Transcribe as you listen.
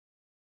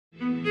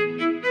Hi,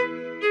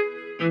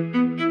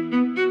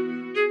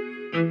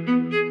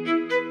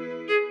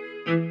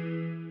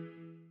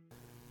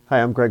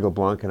 I'm Greg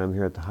LeBlanc, and I'm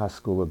here at the Haas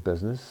School of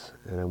Business,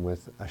 and I'm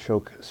with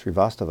Ashok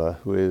Srivastava,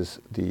 who is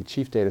the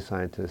Chief Data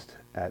Scientist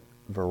at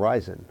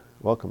Verizon.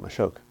 Welcome,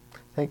 Ashok.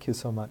 Thank you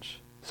so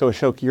much. So,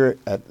 Ashok, you're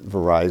at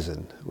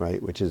Verizon,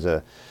 right? Which is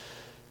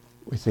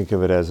we think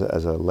of it as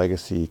a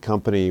legacy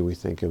company. We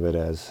think of it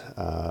as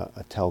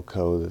a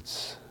telco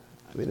it's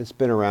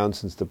been around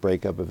since the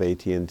breakup of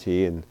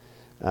AT&T and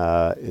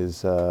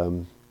is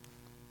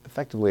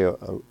effectively a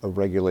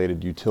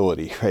regulated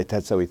utility, right?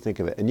 That's how we think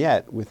of it. And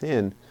yet,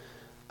 within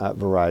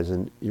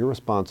Verizon, you're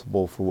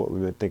responsible for what we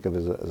might think of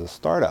as a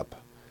startup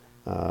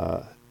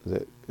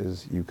that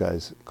is, you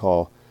guys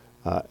call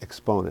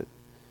Exponent.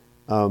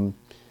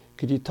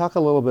 Could you talk a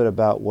little bit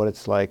about what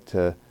it's like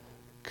to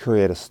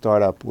create a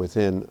startup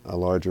within a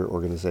larger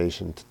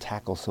organization to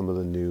tackle some of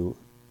the new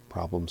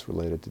problems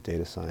related to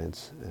data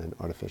science and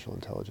artificial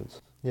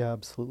intelligence? Yeah,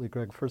 absolutely,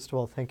 Greg. First of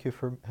all, thank you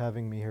for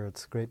having me here.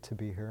 It's great to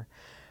be here.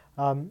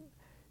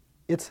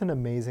 It's an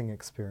amazing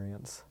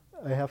experience.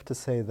 I have to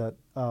say that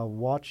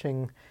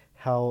watching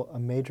how a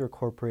major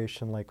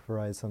corporation like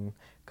Verizon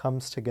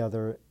comes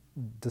together,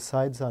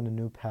 decides on a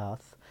new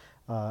path,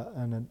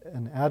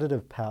 an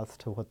additive path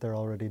to what they're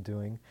already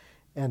doing,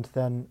 and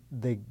then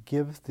they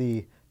give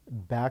the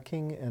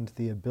backing and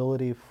the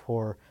ability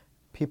for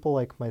people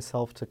like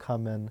myself to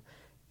come in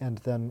and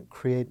then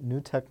create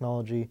new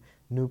technology,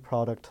 new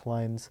product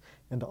lines,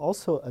 and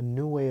also a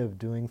new way of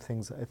doing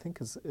things, I think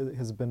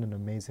has been an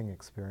amazing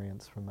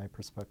experience from my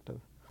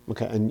perspective.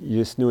 Okay, and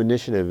this new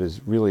initiative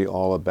is really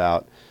all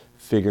about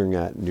figuring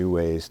out new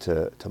ways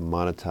to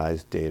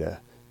monetize data,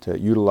 to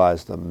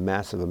utilize the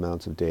massive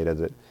amounts of data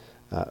that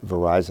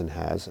Verizon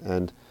has,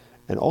 and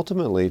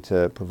ultimately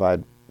to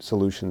provide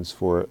solutions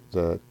for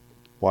the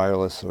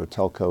wireless or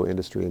telco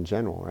industry in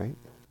general, right?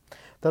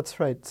 That's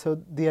right. So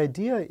the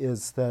idea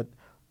is that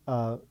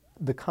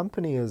the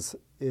company is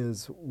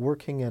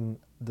working in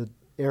the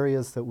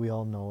areas that we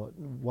all know,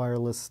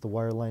 wireless, the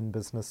wireline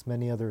business,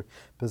 many other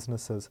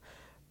businesses.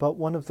 But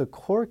one of the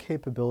core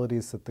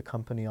capabilities that the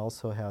company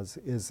also has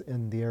is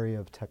in the area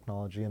of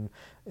technology. And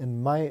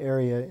in my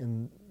area,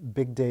 in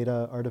big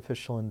data,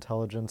 artificial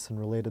intelligence, and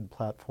related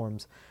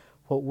platforms,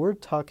 what we're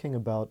talking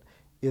about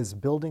is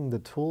building the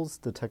tools,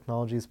 the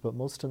technologies, but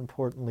most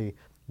importantly,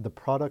 the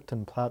product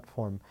and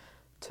platform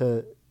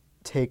to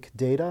take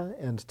data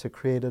and to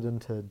create it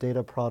into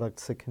data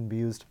products that can be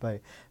used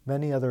by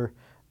many other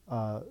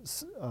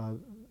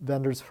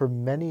vendors for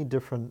many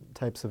different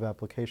types of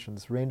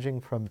applications,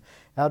 ranging from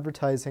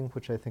advertising,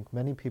 which I think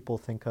many people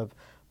think of,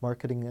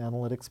 marketing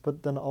analytics,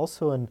 but then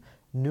also in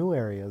new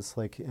areas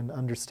like in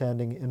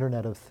understanding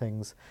Internet of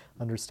Things,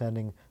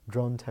 understanding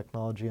drone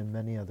technology, and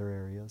many other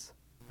areas.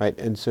 Right,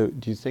 and so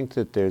do you think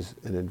that there's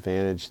an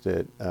advantage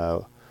that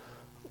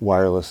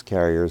wireless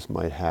carriers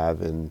might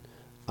have in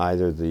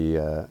either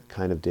the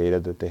kind of data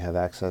that they have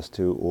access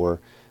to or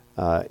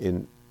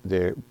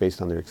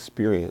based on their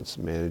experience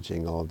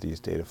managing all of these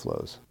data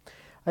flows?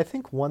 I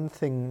think one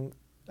thing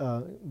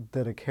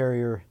that a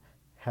carrier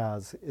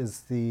has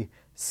is the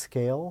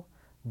scale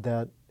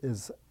that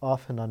is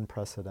often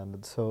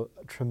unprecedented. So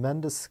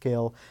tremendous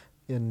scale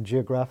in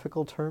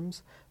geographical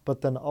terms,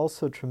 but then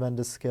also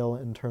tremendous scale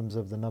in terms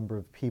of the number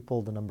of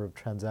people, the number of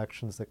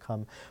transactions that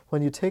come.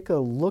 When you take a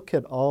look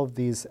at all of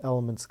these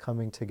elements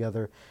coming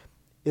together,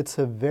 it's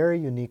a very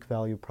unique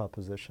value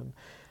proposition.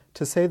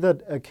 To say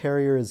that a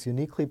carrier is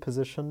uniquely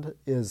positioned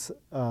is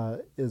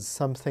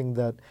something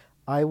that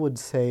I would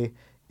say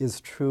is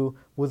true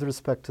with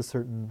respect to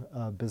certain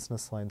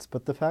business lines.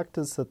 But the fact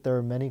is that there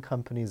are many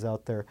companies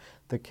out there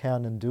that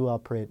can and do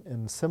operate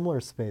in similar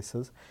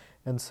spaces.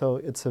 And so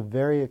it's a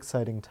very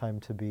exciting time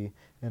to be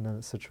in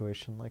a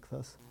situation like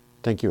this.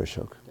 Thank you,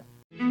 Ashok.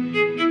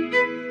 Yeah.